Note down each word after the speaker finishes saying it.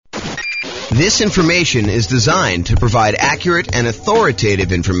This information is designed to provide accurate and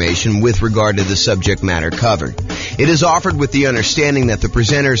authoritative information with regard to the subject matter covered. It is offered with the understanding that the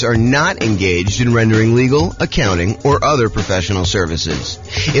presenters are not engaged in rendering legal, accounting, or other professional services.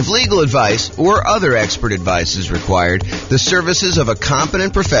 If legal advice or other expert advice is required, the services of a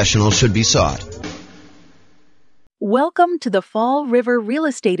competent professional should be sought. Welcome to the Fall River Real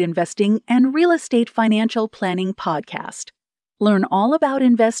Estate Investing and Real Estate Financial Planning Podcast. Learn all about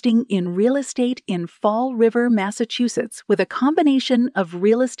investing in real estate in Fall River, Massachusetts, with a combination of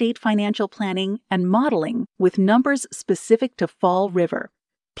real estate financial planning and modeling with numbers specific to Fall River,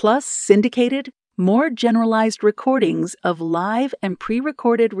 plus syndicated, more generalized recordings of live and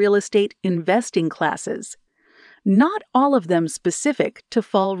pre-recorded real estate investing classes. Not all of them specific to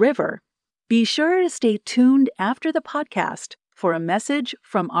Fall River. Be sure to stay tuned after the podcast for a message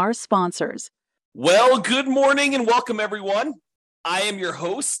from our sponsors. Well, good morning and welcome, everyone. I am your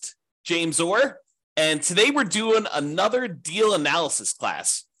host, James Orr, and today we're doing another deal analysis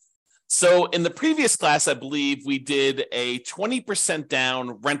class. So in the previous class, I believe we did a 20%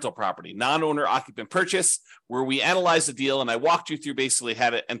 down rental property, non-owner occupant purchase, where we analyzed the deal, and I walked you through basically how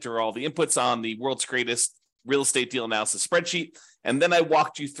to enter all the inputs on the world's greatest real estate deal analysis spreadsheet. And then I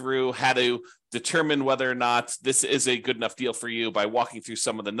walked you through how to determine whether or not this is a good enough deal for you by walking through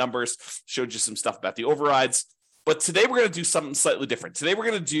some of the numbers, showed you some stuff about the overrides. But today we're going to do something slightly different. Today we're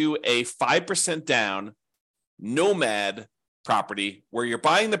going to do a 5% down Nomad property where you're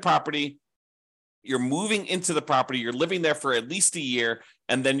buying the property, you're moving into the property, you're living there for at least a year,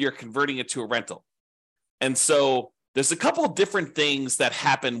 and then you're converting it to a rental. And so there's a couple of different things that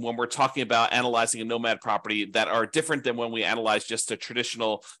happen when we're talking about analyzing a Nomad property that are different than when we analyze just a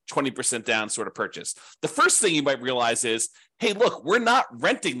traditional 20% down sort of purchase. The first thing you might realize is, hey, look, we're not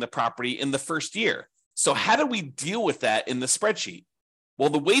renting the property in the first year. So how do we deal with that in the spreadsheet? Well,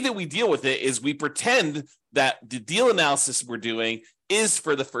 the way that we deal with it is we pretend that the deal analysis we're doing is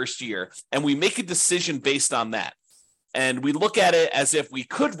for the first year, and we make a decision based on that. And we look at it as if we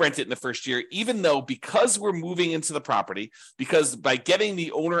could rent it in the first year, even though because we're moving into the property, because by getting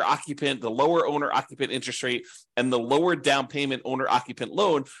the owner-occupant, the lower owner-occupant interest rate and the lower down payment owner-occupant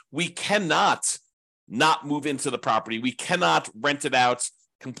loan, we cannot not move into the property. We cannot rent it out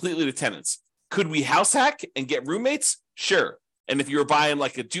completely to tenants. Could we house hack and get roommates? Sure. And if you were buying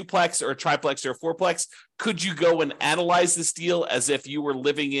like a duplex or a triplex or a fourplex, could you go and analyze this deal as if you were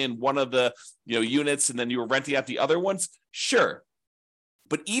living in one of the units and then you were renting out the other ones? Sure.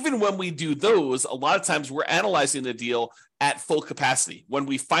 But even when we do those, a lot of times we're analyzing the deal at full capacity. When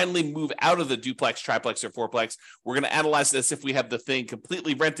we finally move out of the duplex, triplex, or fourplex, we're going to analyze this if we have the thing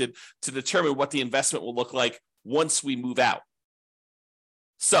completely rented to determine what the investment will look like once we move out.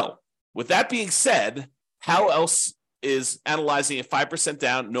 So, with that being said, how else is analyzing a 5%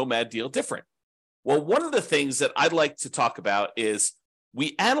 down Nomad deal different? Well, one of the things that I'd like to talk about is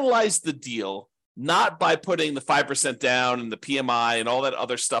we analyze the deal not by putting the 5% down and the PMI and all that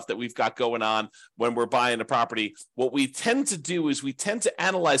other stuff that we've got going on when we're buying a property. What we tend to do is we tend to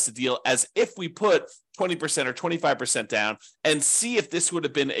analyze the deal as if we put 20% or 25% down and see if this would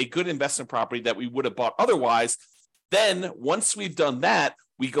have been a good investment property that we would have bought otherwise. Then once we've done that,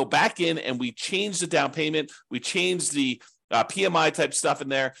 we go back in and we change the down payment, we change the PMI type stuff in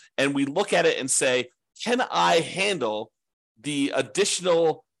there, and we look at it and say, can I handle the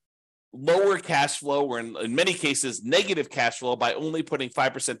additional lower cash flow, or in many cases, negative cash flow by only putting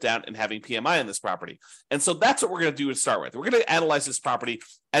 5% down and having PMI on this property? And so that's what we're going to do to start with. We're going to analyze this property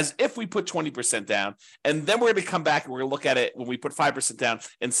as if we put 20% down, and then we're going to come back and we're going to look at it when we put 5% down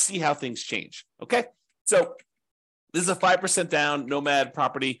and see how things change. Okay? So this is a 5% down Nomad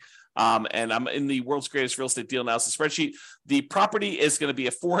property, and I'm in the world's greatest real estate deal analysis spreadsheet. The property is going to be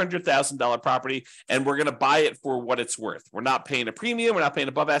a $400,000 property, and we're going to buy it for what it's worth. We're not paying a premium. We're not paying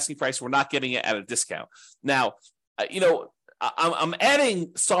above asking price. We're not getting it at a discount. Now, I'm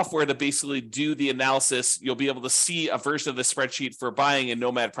adding software to basically do the analysis. You'll be able to see a version of the spreadsheet for buying a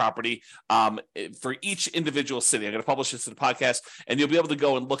Nomad property for each individual city. I'm going to publish this in the podcast, and you'll be able to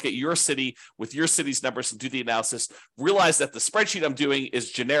go and look at your city with your city's numbers and do the analysis. Realize that the spreadsheet I'm doing is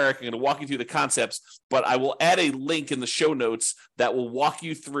generic. I'm going to walk you through the concepts, but I will add a link in the show notes that will walk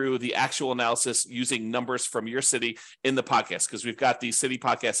you through the actual analysis using numbers from your city in the podcast, because we've got these city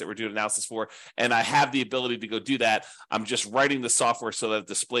podcasts that we're doing analysis for, and I have the ability to go do that. I'm just writing the software so that it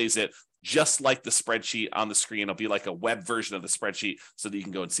displays it just like the spreadsheet on the screen. It'll be like a web version of the spreadsheet so that you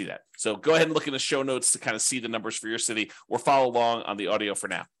can go and see that. So go ahead and look in the show notes to kind of see the numbers for your city, or follow along on the audio for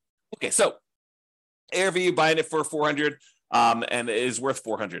now. Okay, so ARV, buying it for 400. And it is worth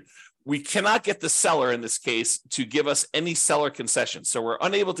 400. we cannot get the seller in this case to give us any seller concession. So we're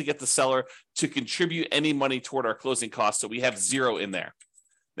unable to get the seller to contribute any money toward our closing costs. So we have zero in there.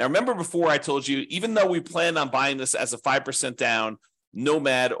 Now, remember before I told you, even though we planned on buying this as a 5% down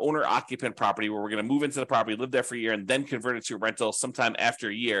Nomad owner occupant property where we're going to move into the property, live there for a year, and then convert it to a rental sometime after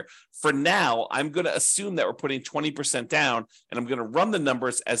a year. For now, I'm going to assume that we're putting 20% down, and I'm going to run the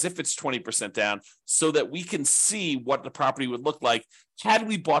numbers as if it's 20% down so that we can see what the property would look like had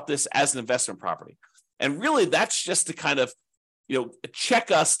we bought this as an investment property. And really, that's just to kind of,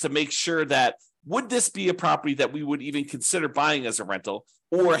 check us to make sure that would this be a property that we would even consider buying as a rental,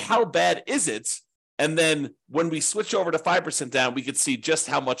 or how bad is it? And then when we switch over to 5% down, we could see just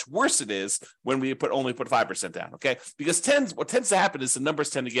how much worse it is when we only put 5% down, okay? Because what tends to happen is the numbers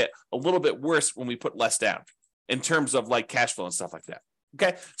tend to get a little bit worse when we put less down in terms of like cash flow and stuff like that,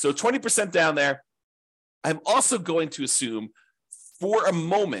 okay? So 20% down there. I'm also going to assume for a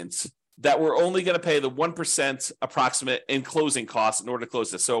moment that we're only going to pay the 1% approximate in closing costs in order to close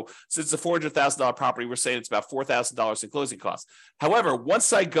this. So since it's a $400,000 property, we're saying it's about $4,000 in closing costs. However,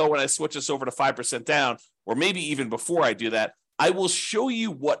 once I go and I switch this over to 5% down, or maybe even before I do that, I will show you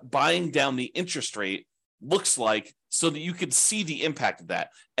what buying down the interest rate looks like so that you can see the impact of that.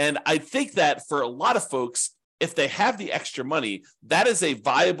 And I think that for a lot of folks, if they have the extra money, that is a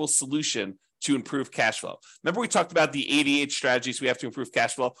viable solution to improve cash flow. Remember we talked about the 88 strategies we have to improve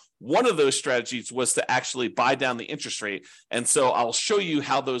cash flow? One of those strategies was to actually buy down the interest rate. And so I'll show you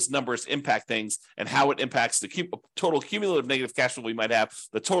how those numbers impact things and how it impacts the total cumulative negative cash flow we might have,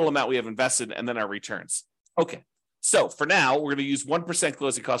 the total amount we have invested, and then our returns. Okay, so for now, we're going to use 1%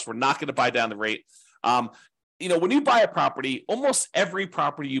 closing costs. We're not going to buy down the rate. When you buy a property, almost every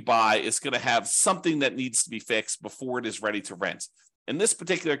property you buy is going to have something that needs to be fixed before it is ready to rent. In this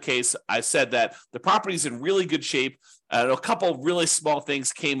particular case, I said that the property is in really good shape. A couple of really small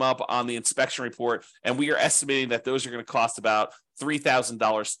things came up on the inspection report, and we are estimating that those are going to cost about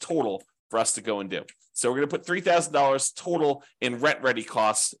 $3,000 total for us to go and do. So we're going to put $3,000 total in rent-ready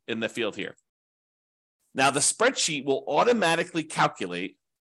costs in the field here. Now, the spreadsheet will automatically calculate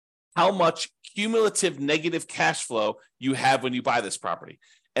how much cumulative negative cash flow you have when you buy this property.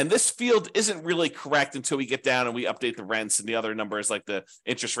 And this field isn't really correct until we get down and we update the rents and the other numbers like the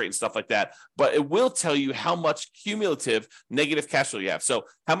interest rate and stuff like that. But it will tell you how much cumulative negative cash flow you have. So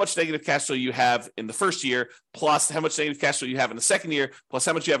how much negative cash flow you have in the first year, plus how much negative cash flow you have in the second year, plus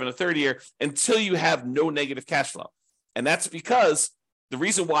how much you have in the third year, until you have no negative cash flow. And that's because the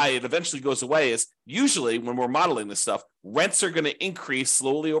reason why it eventually goes away is usually when we're modeling this stuff, rents are going to increase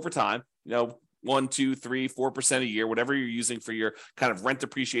slowly over time, 1, 2, 3, 4% a year, whatever you're using for your kind of rent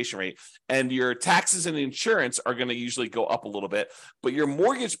depreciation rate. And your taxes and insurance are going to usually go up a little bit, but your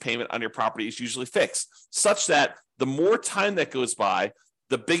mortgage payment on your property is usually fixed, such that the more time that goes by,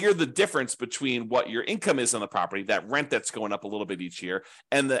 the bigger the difference between what your income is on the property, that rent that's going up a little bit each year,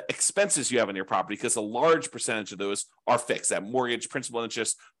 and the expenses you have on your property, because a large percentage of those are fixed. That mortgage, principal, and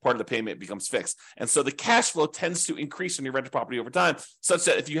interest part of the payment becomes fixed. And so the cash flow tends to increase in your rental property over time, such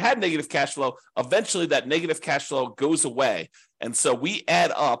that if you had negative cash flow, eventually that negative cash flow goes away. And so we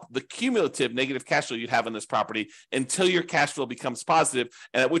add up the cumulative negative cash flow you'd have on this property until your cash flow becomes positive,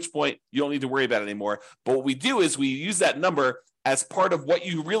 and at which point you don't need to worry about it anymore. But what we do is we use that number as part of what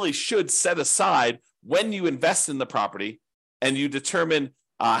you really should set aside when you invest in the property, and you determine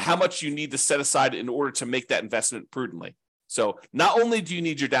how much you need to set aside in order to make that investment prudently. So not only do you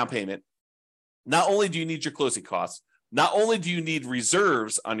need your down payment, not only do you need your closing costs, not only do you need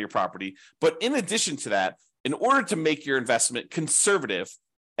reserves on your property, but in addition to that, in order to make your investment conservative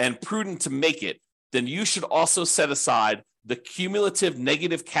and prudent to make it, then you should also set aside the cumulative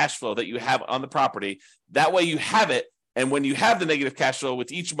negative cash flow that you have on the property. That way you have it. And when you have the negative cash flow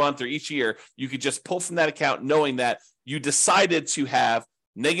with each month or each year, you could just pull from that account knowing that you decided to have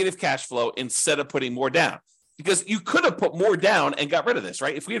negative cash flow instead of putting more down. Because you could have put more down and got rid of this,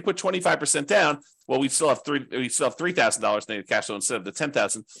 right? If we had put 25% down, well, we still have $3,000 negative cash flow instead of the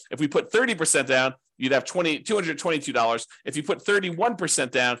 $10,000. If we put 30% down, you'd have $222. If you put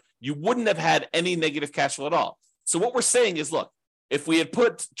 31% down, you wouldn't have had any negative cash flow at all. So what we're saying is, look, if we had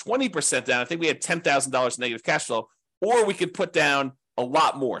put 20% down, I think we had $10,000 negative cash flow, or we could put down a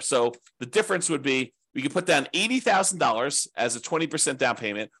lot more. So the difference would be we could put down $80,000 as a 20% down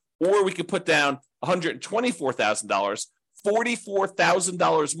payment, or we could put down $124,000,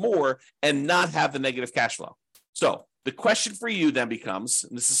 $44,000 more, and not have the negative cash flow. So the question for you then becomes,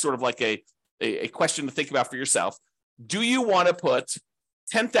 and this is sort of like a question to think about for yourself, do you want to put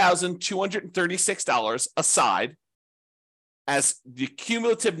 $10,236 aside as the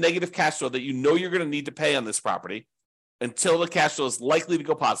cumulative negative cash flow that you know you're going to need to pay on this property? until the cash flow is likely to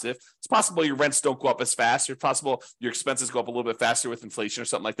go positive. It's possible your rents don't go up as fast. It's possible your expenses go up a little bit faster with inflation or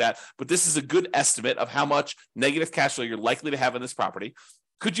something like that. But this is a good estimate of how much negative cash flow you're likely to have in this property.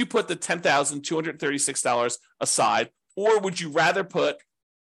 Could you put the $10,236 aside, or would you rather put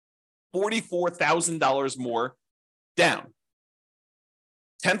 $44,000 more down?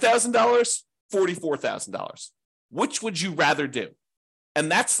 $10,000, $44,000. Which would you rather do?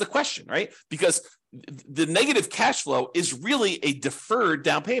 And that's the question, right? Because the negative cash flow is really a deferred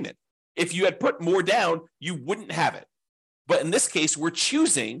down payment. If you had put more down, you wouldn't have it. But in this case, we're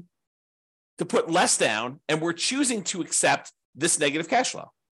choosing to put less down, and we're choosing to accept this negative cash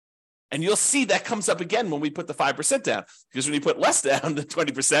flow. And you'll see that comes up again when we put the 5% down, because when you put less down than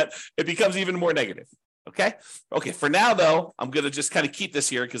 20%, it becomes even more negative. Okay. For now, though, I'm going to just kind of keep this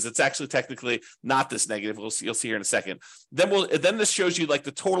here because it's actually technically not this negative. You'll see here in a second. Then this shows you like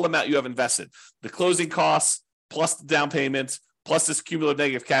the total amount you have invested, the closing costs plus the down payment plus this cumulative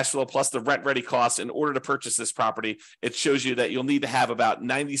negative cash flow plus the rent ready costs in order to purchase this property. It shows you that you'll need to have about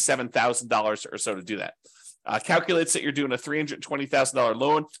 $97,000 or so to do that. Calculates that you're doing a $320,000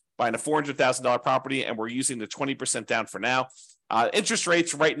 loan, buying a $400,000 property, and we're using the 20% down for now. Interest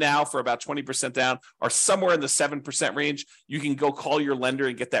rates right now for about 20% down are somewhere in the 7% range. You can go call your lender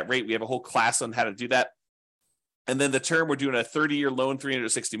and get that rate. We have a whole class on how to do that. And then the term, we're doing a 30-year loan,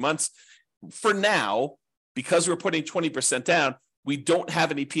 360 months. For now, because we're putting 20% down, we don't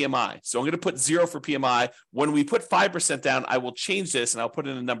have any PMI. So I'm going to put 0 for PMI. When we put 5% down, I will change this and I'll put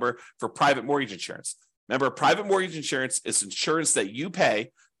in a number for private mortgage insurance. Remember, private mortgage insurance is insurance that you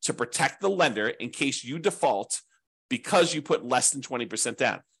pay to protect the lender in case you default because you put less than 20%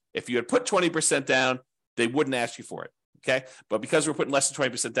 down. If you had put 20% down, they wouldn't ask you for it, okay? But because we're putting less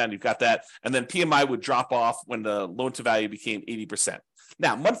than 20% down, you've got that. And then PMI would drop off when the loan to value became 80%.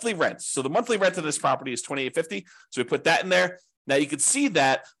 Now, monthly rents. So the monthly rent of this property is $2,850. So we put that in there. Now you can see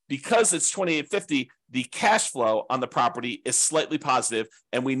that because it's $2,850, the cash flow on the property is slightly positive,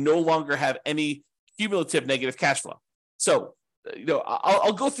 and we no longer have any cumulative negative cash flow. So,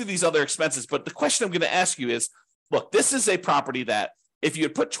 I'll go through these other expenses, but the question I'm going to ask you is, look, this is a property that if you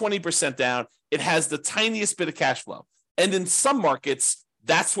had put 20% down, it has the tiniest bit of cash flow. And in some markets,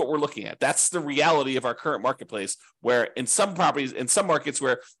 that's what we're looking at. That's the reality of our current marketplace, where in some properties, in some markets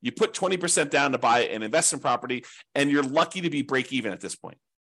where you put 20% down to buy an investment property and you're lucky to be break even at this point,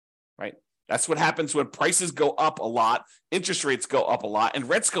 right? That's what happens when prices go up a lot, interest rates go up a lot, and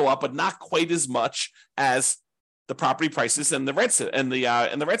rents go up, but not quite as much as the property prices and the rents and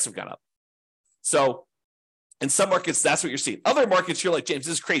the rents have gone up. So in some markets, that's what you're seeing. Other markets, you're like, James,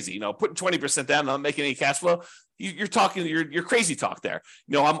 this is crazy. Putting 20% down, not making any cash flow. You're talking, you're crazy talk there.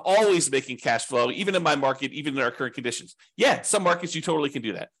 I'm always making cash flow, even in my market, even in our current conditions. Yeah, some markets you totally can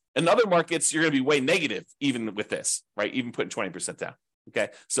do that. In other markets, you're going to be way negative, even with this, right? Even putting 20% down. Okay,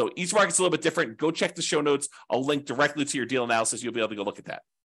 so each market's a little bit different. Go check the show notes. I'll link directly to your deal analysis. You'll be able to go look at that.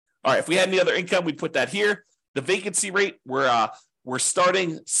 All right, if we had any other income, we'd put that here. The vacancy rate, we're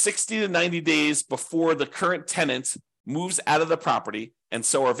starting 60 to 90 days before the current tenant moves out of the property. And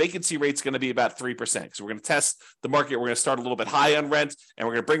so our vacancy rate is going to be about 3%. So we're going to test the market. We're going to start a little bit high on rent, and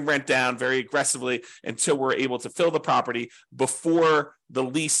we're going to bring rent down very aggressively until we're able to fill the property before the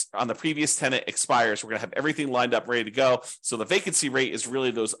lease on the previous tenant expires. We're going to have everything lined up, ready to go. So the vacancy rate is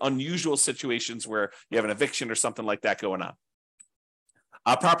really those unusual situations where you have an eviction or something like that going on.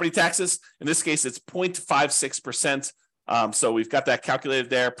 Property taxes, in this case, it's 0.56%. So we've got that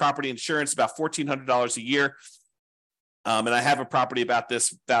calculated there. Property insurance, about $1,400 a year. And I have a property about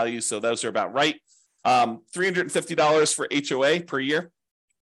this value, so those are about right. $350 for HOA per year.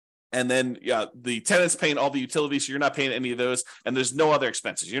 And then the tenant's paying all the utilities, so you're not paying any of those. And there's no other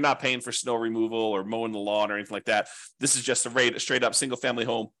expenses. You're not paying for snow removal or mowing the lawn or anything like that. This is just a straight up single family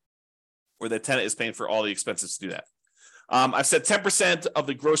home where the tenant is paying for all the expenses to do that. I've said 10% of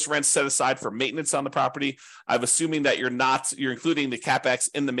the gross rent set aside for maintenance on the property. I'm assuming that you're including the CapEx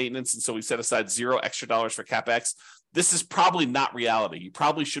in the maintenance. And so we set aside $0 extra for CapEx. This is probably not reality. You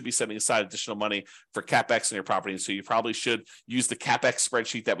probably should be setting aside additional money for CapEx in your property. And so you probably should use the CapEx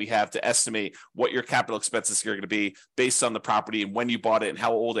spreadsheet that we have to estimate what your capital expenses are going to be based on the property and when you bought it and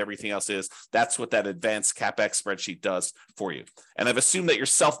how old everything else is. That's what that advanced CapEx spreadsheet does for you. And I've assumed that you're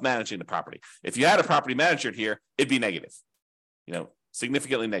self-managing the property. If you had a property manager in here, it'd be negative,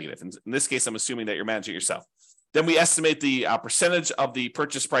 significantly negative. And in this case, I'm assuming that you're managing it yourself. Then we estimate the percentage of the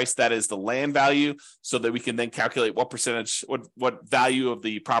purchase price that is the land value, so that we can then calculate what percentage, what value of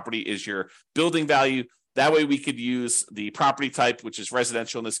the property is your building value. That way we could use the property type, which is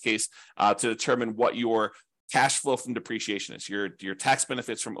residential in this case, to determine what your cash flow from depreciation is, your tax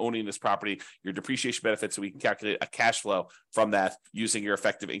benefits from owning this property, your depreciation benefits, so we can calculate a cash flow from that using your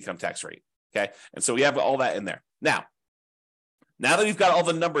effective income tax rate. Okay. And so we have all that in there. Now that we've got all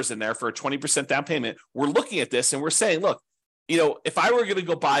the numbers in there for a 20% down payment, we're looking at this and we're saying, look, if I were going to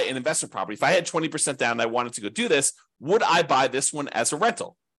go buy an investment property, if I had 20% down and I wanted to go do this, would I buy this one as a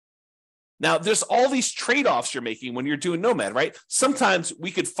rental? Now, there's all these trade-offs you're making when you're doing Nomad, right? Sometimes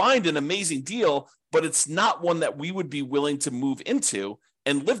we could find an amazing deal, but it's not one that we would be willing to move into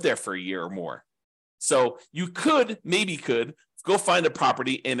and live there for a year or more. So you could go find a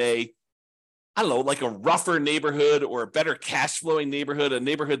property in like a rougher neighborhood or a better cash flowing neighborhood, a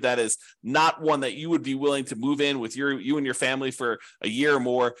neighborhood that is not one that you would be willing to move in with you and your family for a year or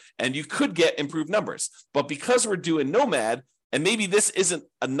more, and you could get improved numbers. But because we're doing Nomad, and maybe this isn't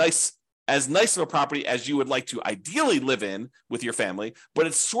as nice of a property as you would like to ideally live in with your family, but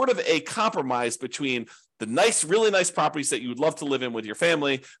it's sort of a compromise between the really nice properties that you would love to live in with your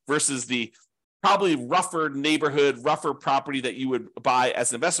family versus the probably rougher neighborhood, rougher property that you would buy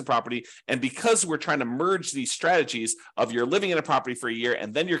as an investment property. And because we're trying to merge these strategies of you're living in a property for a year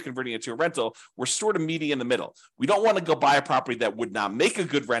and then you're converting it to a rental, we're sort of meeting in the middle. We don't want to go buy a property that would not make a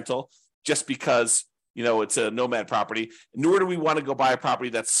good rental just because it's a Nomad property, nor do we want to go buy a property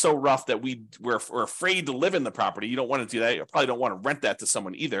that's so rough that we're afraid to live in the property. You don't want to do that. You probably don't want to rent that to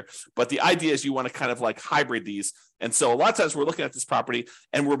someone either. But the idea is you want to kind of like hybrid these. And so a lot of times we're looking at this property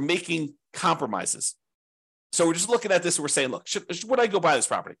and we're making compromises. So we're just looking at this and we're saying, look, would I go buy this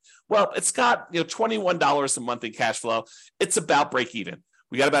property? Well, it's got $21 a month in cash flow. It's about break even.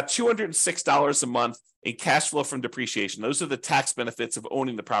 We got about $206 a month in cash flow from depreciation. Those are the tax benefits of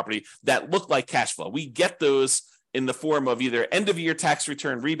owning the property that look like cash flow. We get those in the form of either end of year tax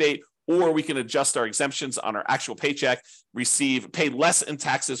return rebate, or we can adjust our exemptions on our actual paycheck, pay less in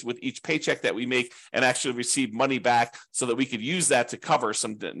taxes with each paycheck that we make, and actually receive money back so that we could use that to cover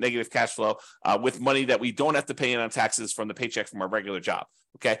some negative cash flow with money that we don't have to pay in on taxes from the paycheck from our regular job.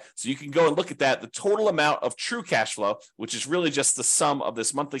 Okay, so you can go and look at that. The total amount of true cash flow, which is really just the sum of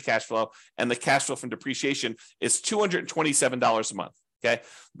this monthly cash flow and the cash flow from depreciation, is $227 a month. Okay,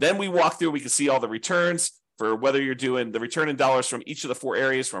 then we walk through, we can see all the returns for whether you're doing the return in dollars from each of the four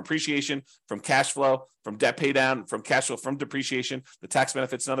areas, from appreciation, from cash flow, from debt pay down, from cash flow from depreciation, the tax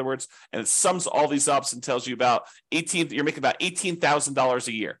benefits, in other words, and it sums all these up and tells you you're making about $18,000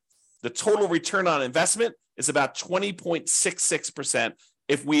 a year. The total return on investment is about 20.66%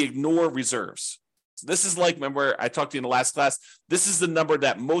 if we ignore reserves. So this is like, remember I talked to you in the last class, this is the number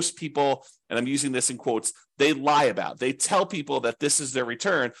that most people, and I'm using this in quotes, they lie about. They tell people that this is their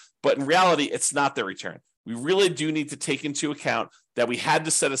return, but in reality, it's not their return. We really do need to take into account that we had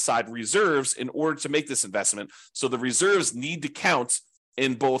to set aside reserves in order to make this investment. So the reserves need to count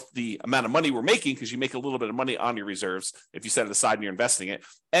in both the amount of money we're making, because you make a little bit of money on your reserves if you set it aside and you're investing it,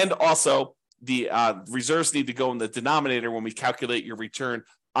 and also the reserves need to go in the denominator when we calculate your return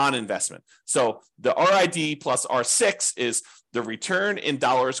on investment. So the RID plus R6 is the return in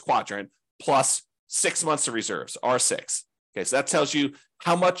dollars quadrant plus 6 months of reserves, R6. Okay, so that tells you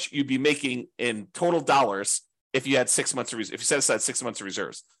how much you'd be making in total dollars if you had 6 months of if you set aside 6 months of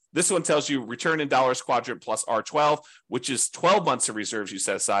reserves. This one tells you return in dollars quadrant plus R12, which is 12 months of reserves you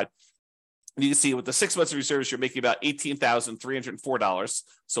set aside. And you can see with the 6 months of reserves, you're making about $18,304.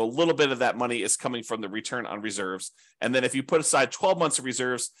 So a little bit of that money is coming from the return on reserves. And then if you put aside 12 months of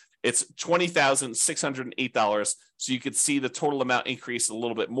reserves, it's $20,608. So you could see the total amount increase a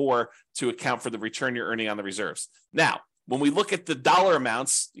little bit more to account for the return you're earning on the reserves. Now, when we look at the dollar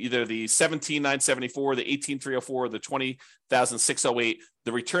amounts, either the $17,974, the $18,304, the $20,608,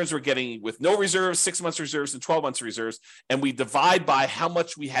 the returns we're getting with no reserves, 6 months reserves, and 12 months reserves, and we divide by how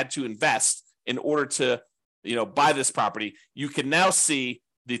much we had to invest in order to, buy this property, you can now see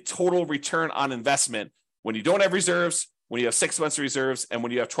the total return on investment when you don't have reserves, when you have 6 months reserves, and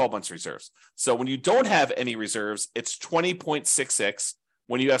when you have 12 months reserves. So when you don't have any reserves, it's 20.66.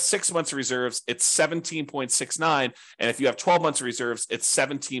 When you have 6 months reserves, it's 17.69. And if you have 12 months reserves, it's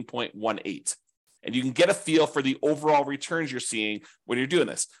 17.18. And you can get a feel for the overall returns you're seeing when you're doing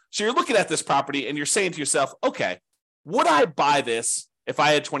this. So you're looking at this property and you're saying to yourself, okay, would I buy this if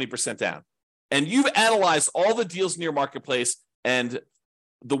I had 20% down? And you've analyzed all the deals in your marketplace and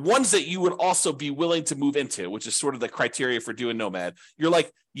the ones that you would also be willing to move into, which is sort of the criteria for doing Nomad. You're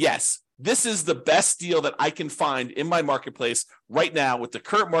like, yes, this is the best deal that I can find in my marketplace right now with the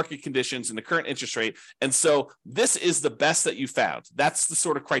current market conditions and the current interest rate. And so this is the best that you found. That's the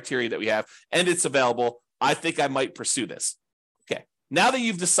sort of criteria that we have, and it's available. I think I might pursue this. Okay. Now that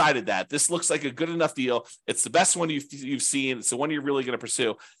you've decided that this looks like a good enough deal, it's the best one you've seen, it's the one you're really going to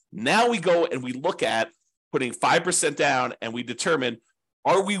pursue. Now we go and we look at putting 5% down, and we determine,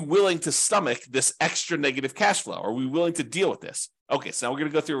 are we willing to stomach this extra negative cash flow? Are we willing to deal with this? Okay, so now we're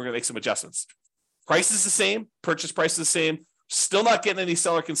going to go through, we're going to make some adjustments. Price is the same, purchase price is the same, still not getting any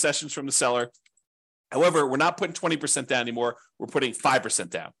seller concessions from the seller. However, we're not putting 20% down anymore, we're putting 5%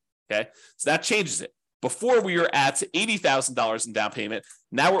 down, okay? So that changes it. Before we were at $80,000 in down payment,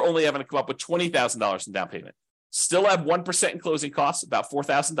 now we're only having to come up with $20,000 in down payment. Still have 1% in closing costs, about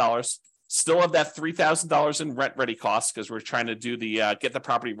 $4,000. Still have that $3,000 in rent ready costs because we're trying to do the get the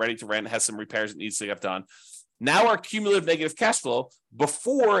property ready to rent, has some repairs that needs to get done. Now our cumulative negative cash flow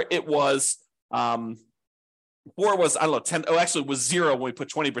before it was I don't know 10. Oh, actually, it was zero when we put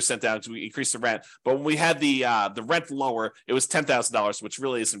 20% down because we increased the rent. But when we had the rent lower, it was $10,000, which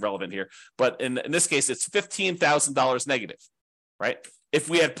really isn't relevant here. But in this case, it's $15,000 negative, right? If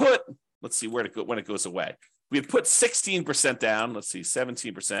we had put, let's see where to go when it goes away. We had put 16% down. Let's see,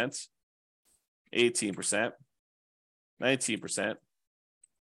 17%. 18%, 19%.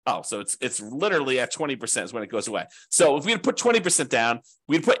 Oh, so it's literally at 20% is when it goes away. So if we had put 20% down,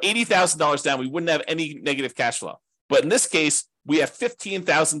 we'd put $80,000 down, we wouldn't have any negative cash flow. But in this case, we have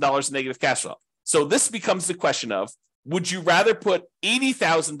 $15,000 negative cash flow. So this becomes the question of, would you rather put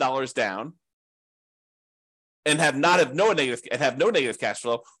 $80,000 down and have no negative cash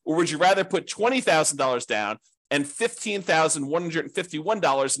flow, or would you rather put $20,000 down and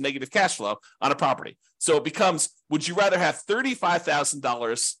 $15,151 in negative cash flow on a property? So it becomes, would you rather have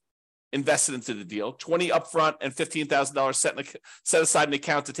 $35,000 invested into the deal, $20,000 upfront and $15,000 set aside an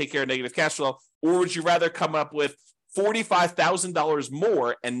account to take care of negative cash flow, or would you rather come up with $45,000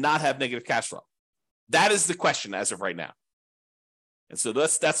 more and not have negative cash flow? That is the question as of right now. And so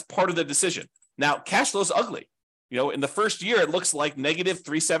that's part of the decision. Now, cash flow is ugly. In the first year, it looks like negative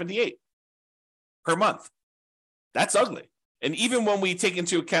 $378 per month. That's ugly. And even when we take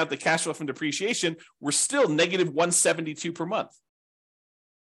into account the cash flow from depreciation, we're still negative $172 per month.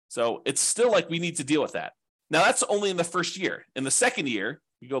 So it's still like we need to deal with that. Now, that's only in the first year. In the second year,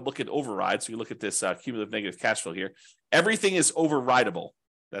 you go look at override. So you look at this cumulative negative cash flow here. Everything is overridable.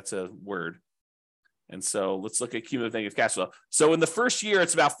 That's a word. And so let's look at cumulative negative cash flow. So in the first year,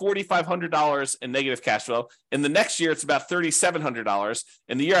 it's about $4,500 in negative cash flow. In the next year, it's about $3,700.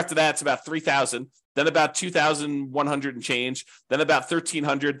 In the year after that, it's about $3,000. Then about $2,100 and change. Then about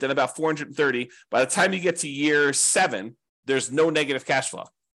 $1,300. Then about $430. By the time you get to year 7, there's no negative cash flow.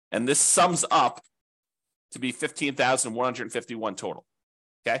 And this sums up to be $15,151 total.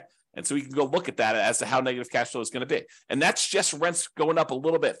 Okay. And so we can go look at that as to how negative cash flow is going to be. And that's just rents going up a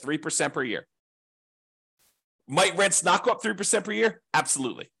little bit, 3% per year. Might rents not go up 3% per year?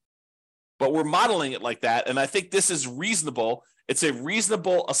 Absolutely. But we're modeling it like that. And I think this is reasonable. It's a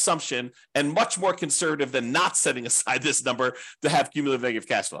reasonable assumption and much more conservative than not setting aside this number to have cumulative negative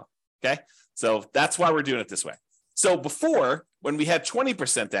cash flow. Okay. So that's why we're doing it this way. So before, when we had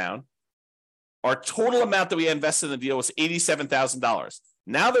 20% down, our total amount that we invested in the deal was $87,000.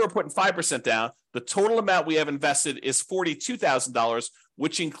 Now that we're putting 5% down, the total amount we have invested is $42,000,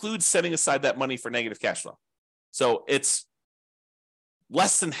 which includes setting aside that money for negative cash flow. So it's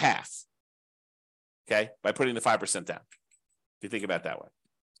less than half, okay, by putting the 5% down, if you think about it that way.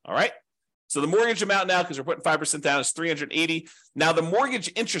 All right. So the mortgage amount now, because we're putting 5% down, is $380. Now the mortgage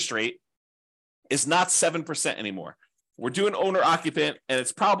interest rate is not 7% anymore. We're doing owner occupant, and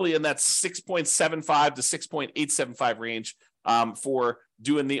it's probably in that 6.75 to 6.875 range for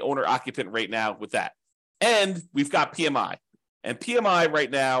doing the owner occupant rate now with that. And we've got PMI. And PMI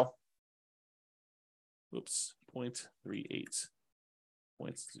right now, 0.38.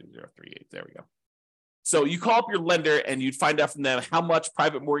 0.038. There we go. So you call up your lender and you'd find out from them how much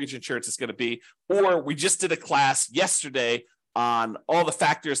private mortgage insurance is going to be. Or we just did a class yesterday on all the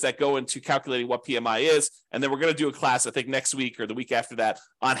factors that go into calculating what PMI is. And then we're going to do a class, I think next week or the week after that,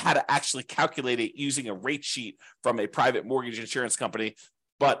 on how to actually calculate it using a rate sheet from a private mortgage insurance company.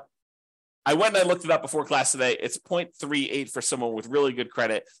 But I went and I looked it up before class today. It's 0.38 for someone with really good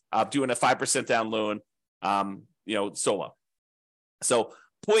credit, doing a 5% down loan, solo. So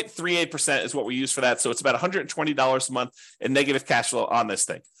 0.38% is what we use for that. So it's about $120 a month in negative cash flow on this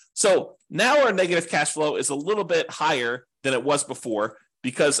thing. So now our negative cash flow is a little bit higher than it was before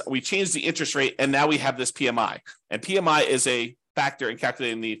because we changed the interest rate and now we have this PMI. And PMI is a factor in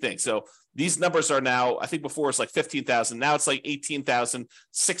calculating the thing. So these numbers are now, I think before it's like $15,000. Now it's like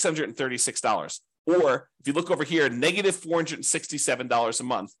 $18,636. Or if you look over here, negative $467 a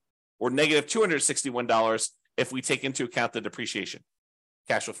month or negative $261 if we take into account the depreciation,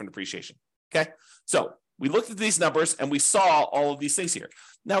 cash flow from depreciation. Okay. So we looked at these numbers and we saw all of these things here.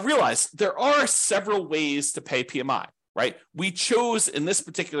 Now realize there are several ways to pay PMI, right? We chose in this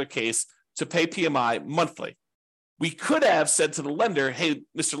particular case to pay PMI monthly. We could have said to the lender, hey,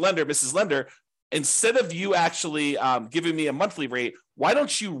 Mr. Lender, Mrs. Lender, instead of you actually giving me a monthly rate, why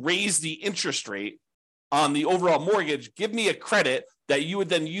don't you raise the interest rate on the overall mortgage? Give me a credit that you would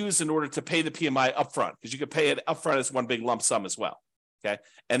then use in order to pay the PMI upfront, because you could pay it upfront as one big lump sum as well. Okay.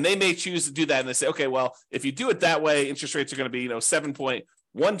 And they may choose to do that. And they say, okay, well, if you do it that way, interest rates are going to be,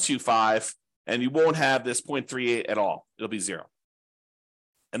 7.125, and you won't have this 0.38 at all. It'll be zero.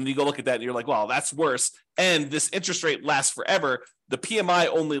 And then you go look at that and you're like, well, that's worse. And this interest rate lasts forever. The PMI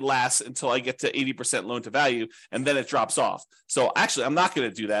only lasts until I get to 80% loan to value, and then it drops off. So actually, I'm not going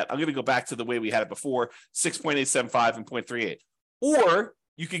to do that. I'm going to go back to the way we had it before, 6.875 and 0.38. Or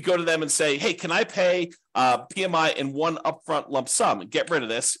you could go to them and say, hey, can I pay PMI in one upfront lump sum and get rid of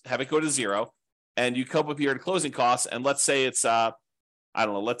this, have it go to zero, and you come up here in closing costs, and let's say it's,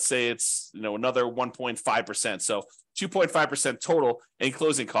 let's say it's, another 1.5%. So 2.5% total in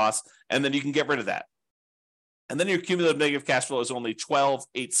closing costs, and then you can get rid of that. And then your cumulative negative cash flow is only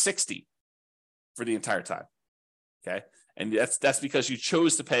 12,860 for the entire time. Okay. And that's because you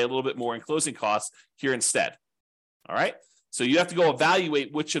chose to pay a little bit more in closing costs here instead. All right. So you have to go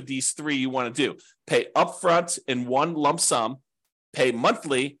evaluate which of these three you want to do. Pay upfront in one lump sum, pay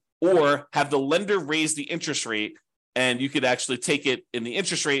monthly, or have the lender raise the interest rate, and you could actually take it in the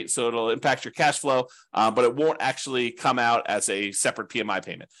interest rate, so it'll impact your cash flow, but it won't actually come out as a separate PMI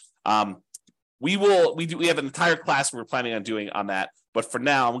payment. We have an entire class we're planning on doing on that, but for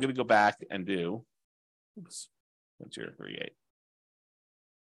now, I'm going to go back and do. 0.038.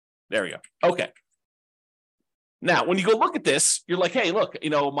 There we go. Okay. Now, when you go look at this, you're like, hey, look,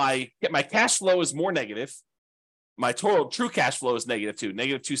 my cash flow is more negative. My total true cash flow is negative too,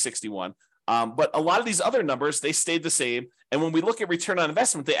 negative 261. But a lot of these other numbers, they stayed the same. And when we look at return on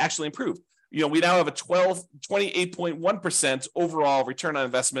investment, they actually improved. We now have a 28.1% overall return on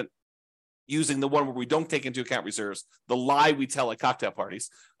investment using the one where we don't take into account reserves, the lie we tell at cocktail parties.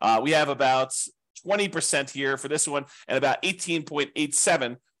 We have about 20% here for this one and about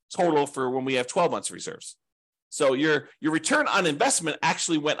 18.87 total for when we have 12 months of reserves. So your return on investment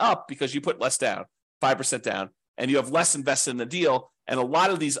actually went up because you put less down, 5% down, and you have less invested in the deal. And a lot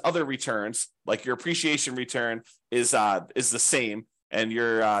of these other returns, like your appreciation return is the same, and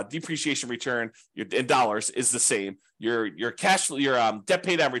your depreciation return in dollars is the same. Your cash flow, your debt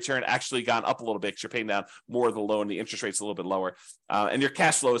pay down return actually gone up a little bit because you're paying down more of the loan. The interest rate's a little bit lower, and your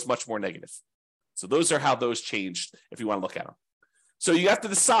cash flow is much more negative. So those are how those changed if you want to look at them. So you have to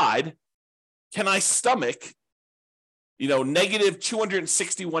decide, can I stomach negative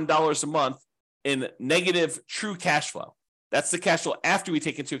 $261 a month in negative true cash flow? That's the cash flow after we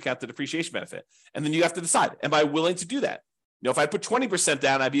take into account the depreciation benefit. And then you have to decide, am I willing to do that? If I put 20%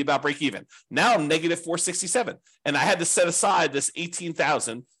 down, I'd be about break even. Now I'm negative 467. And I had to set aside this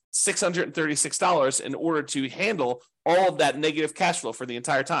 $18,636 in order to handle all of that negative cash flow for the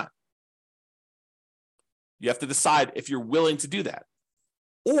entire time. You have to decide if you're willing to do that.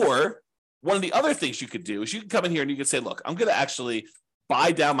 Or one of the other things you could do is you can come in here and you can say, look, I'm going to actually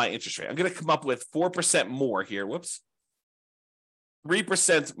buy down my interest rate. I'm going to come up with 4% more here.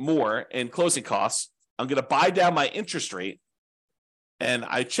 3% more in closing costs. I'm going to buy down my interest rate. And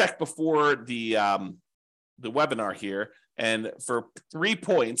I checked before the webinar here. And for 3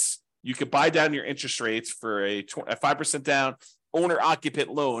 points, you could buy down your interest rates for a 5% down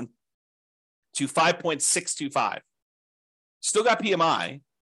owner-occupant loan to 5.625. Still got PMI,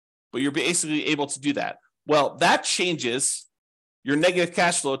 but you're basically able to do that. Well, that changes your negative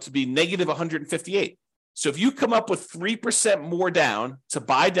cash flow to be negative 158. So if you come up with 3% more down to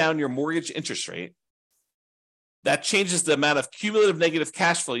buy down your mortgage interest rate, that changes the amount of cumulative negative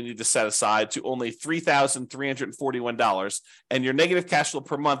cash flow you need to set aside to only $3,341. And your negative cash flow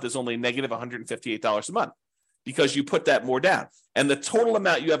per month is only negative $158 a month because you put that more down. And the total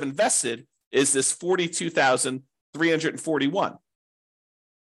amount you have invested is this $42,341.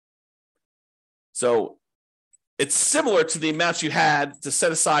 So it's similar to the amounts you had to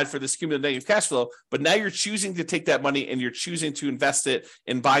set aside for this cumulative negative cash flow, but now you're choosing to take that money and you're choosing to invest it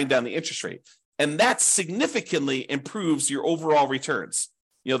in buying down the interest rate. And that significantly improves your overall returns.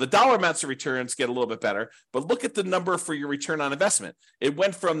 The dollar amounts of returns get a little bit better, but look at the number for your return on investment. It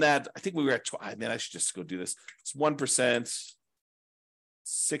went from that, I think we were at, I should just go do this. It's 1%,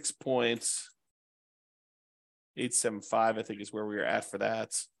 6.875, I think is where we were at for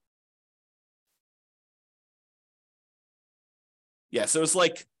that. Yeah, so it's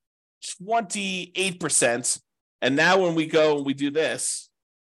like 28%. And now when we go and we do this,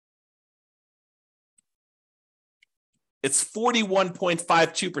 it's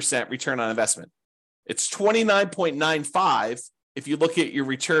 41.52% return on investment. It's 29.95 if you look at your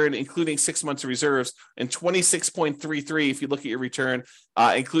return, including 6 months of reserves, and 26.33 if you look at your return,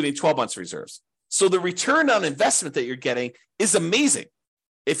 including 12 months of reserves. So the return on investment that you're getting is amazing.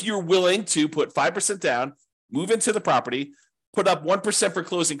 If you're willing to put 5% down, move into the property, put up 1% for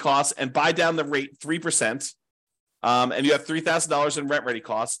closing costs, and buy down the rate 3%, and you have $3,000 in rent-ready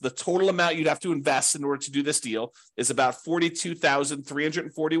costs, the total amount you'd have to invest in order to do this deal is about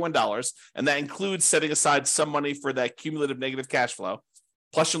 $42,341, and that includes setting aside some money for that cumulative negative cash flow,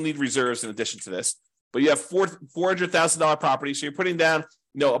 plus you'll need reserves in addition to this. But you have $400,000 property, so you're putting down,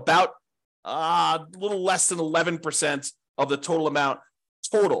 about a little less than 11% of the total amount,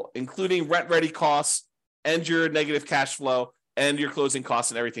 including rent-ready costs and your negative cash flow and your closing costs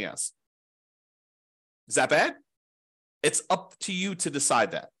and everything else. Is that bad? It's up to you to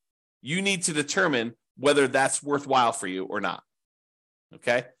decide that. You need to determine whether that's worthwhile for you or not.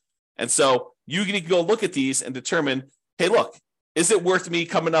 Okay? And so you can go look at these and determine, hey, look, is it worth me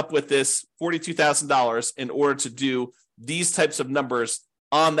coming up with this $42,000 in order to do these types of numbers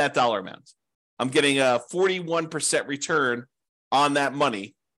on that dollar amount? I'm getting a 41% return on that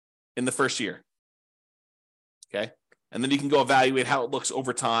money in the first year. Okay. And then you can go evaluate how it looks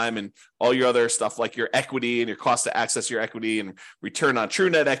over time and all your other stuff like your equity and your cost to access your equity and return on true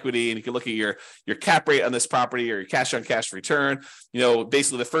net equity. And you can look at your cap rate on this property or your cash on cash return.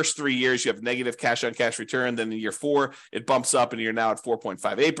 Basically the first 3 years you have negative cash on cash return. Then in year 4, it bumps up and you're now at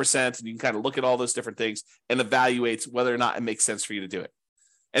 4.58%. And you can kind of look at all those different things and evaluate whether or not it makes sense for you to do it.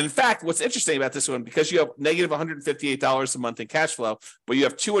 And in fact, what's interesting about this one, because you have negative $158 a month in cash flow, but you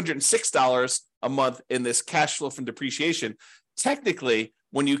have $206 a month in this cash flow from depreciation, technically,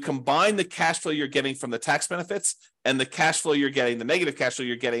 when you combine the cash flow you're getting from the tax benefits and the cash flow you're getting, the negative cash flow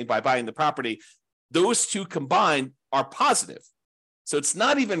you're getting by buying the property, those two combined are positive. So it's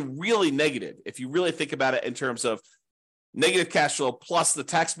not even really negative if you really think about it in terms of negative cash flow plus the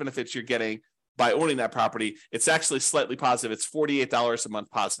tax benefits you're getting by owning that property. It's actually slightly positive. It's $48 a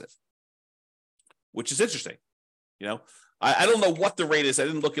month positive, which is interesting. I don't know what the rate is. I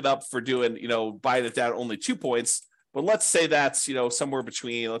didn't look it up for doing, buying it down only 2 points, but let's say that's, somewhere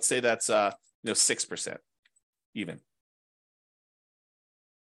between, let's say that's, 6% even.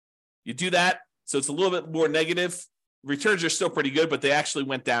 You do that. So it's a little bit more negative. Returns are still pretty good, but they actually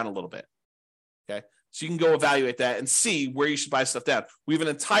went down a little bit. Okay. So you can go evaluate that and see where you should buy stuff down. We have an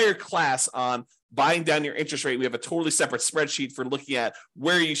entire class on buying down your interest rate. We have a totally separate spreadsheet for looking at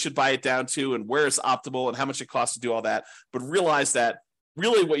where you should buy it down to and where it's optimal and how much it costs to do all that. But realize that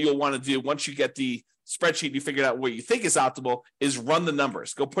really what you'll want to do once you get the spreadsheet, you figure out what you think is optimal, is run the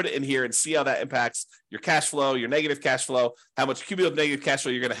numbers. Go put it in here and see how that impacts your cash flow, your negative cash flow, how much cumulative negative cash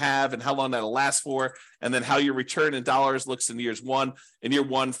flow you're going to have and how long that'll last for, and then how your return in dollars looks in year one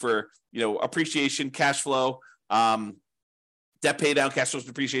for, appreciation, cash flow, debt pay down, cash flows,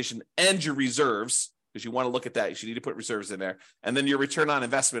 depreciation, and your reserves, because you want to look at that. You should need to put reserves in there. And then your return on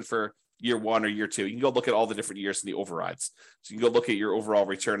investment for year 1 or year 2. You can go look at all the different years in the overrides. So you can go look at your overall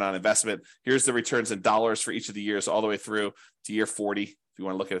return on investment. Here's the returns in dollars for each of the years all the way through to year 40, if you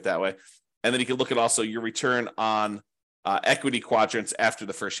want to look at it that way. And then you can look at also your return on equity quadrants after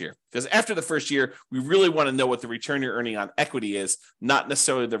the first year. Because after the first year, we really want to know what the return you're earning on equity is, not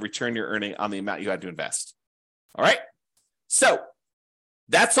necessarily the return you're earning on the amount you had to invest. All right. So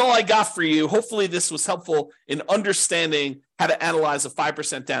that's all I got for you. Hopefully this was helpful in understanding how to analyze a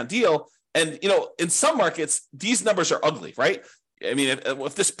 5% down deal. And, in some markets, these numbers are ugly, right? I mean,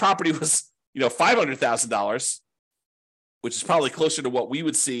 if this property was, $500,000, which is probably closer to what we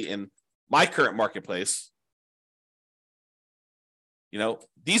would see in my current marketplace,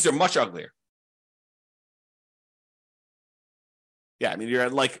 these are much uglier. Yeah, I mean, you're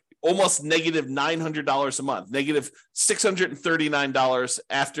at like almost negative $900 a month, negative $639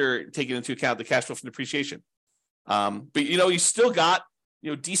 after taking into account the cash flow from depreciation. But, you still got,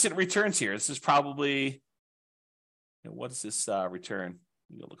 decent returns here. This is probably, what is this return?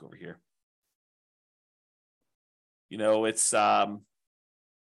 You go look over here. It's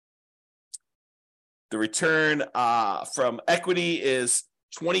the return from equity is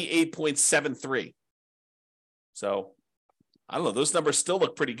 28.73. So I don't know. Those numbers still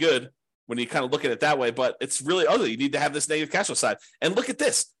look pretty good when you kind of look at it that way, but it's really ugly. You need to have this negative cash flow side. And look at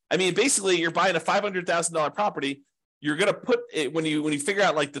this. I mean, basically, you're buying a $500,000 property. You're going to put it when you figure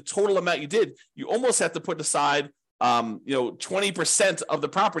out like the total amount you did. You almost have to put aside, 20% of the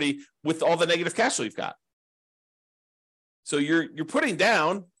property with all the negative cash flow you've got. So you're putting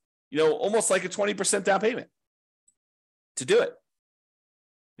down, almost like a 20% down payment to do it.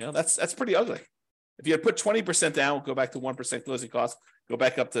 That's pretty ugly. If you had put 20% down, go back to 1% closing costs, go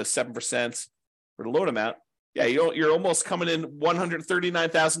back up to 7% for the loan amount, Yeah, you're almost coming in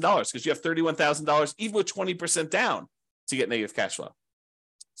 $139,000 because you have $31,000 even with 20% down to get negative cash flow.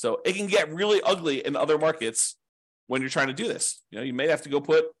 So it can get really ugly in other markets when you're trying to do this. You may have to go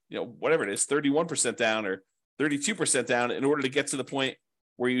put, whatever it is, 31% down or 32% down in order to get to the point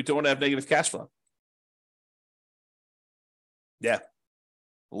where you don't have negative cash flow. Yeah,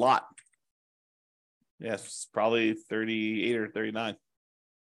 a lot. Yeah, it's probably 38 or 39.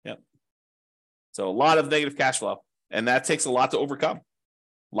 Yep. So a lot of negative cash flow, and that takes a lot to overcome.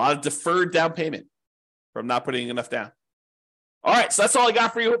 A lot of deferred down payment from not putting enough down. All right, so that's all I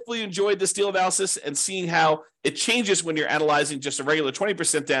got for you. Hopefully you enjoyed this deal analysis and seeing how it changes when you're analyzing just a regular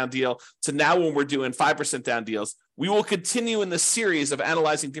 20% down deal to now when we're doing 5% down deals. We will continue in this series of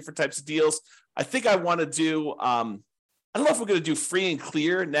analyzing different types of deals. I think I want to do, I don't know if we're going to do free and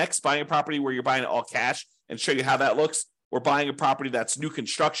clear next, buying a property where you're buying it all cash and show you how that looks. Or buying a property that's new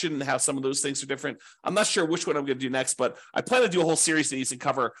construction and how some of those things are different. I'm not sure which one I'm going to do next, but I plan to do a whole series of these and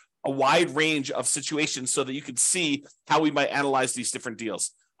cover a wide range of situations so that you can see how we might analyze these different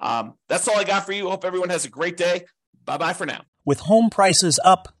deals. That's all I got for you. Hope everyone has a great day. Bye-bye for now. With home prices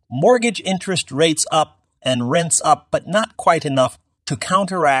up, mortgage interest rates up, and rents up, but not quite enough to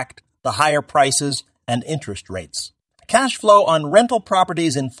counteract the higher prices and interest rates. Cash flow on rental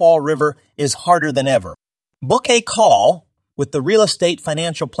properties in Fall River is harder than ever. Book a call with the Real Estate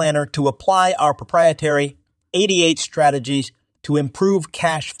Financial Planner to apply our proprietary 88 strategies to improve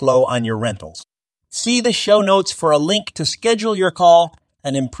cash flow on your rentals. See the show notes for a link to schedule your call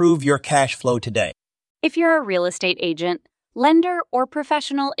and improve your cash flow today. If you're a real estate agent, lender, or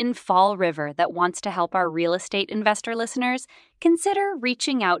professional in Fall River that wants to help our real estate investor listeners, consider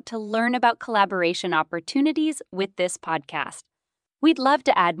reaching out to learn about collaboration opportunities with this podcast. We'd love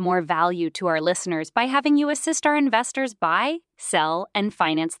to add more value to our listeners by having you assist our investors buy, sell, and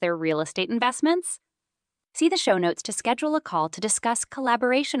finance their real estate investments. See the show notes to schedule a call to discuss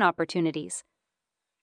collaboration opportunities.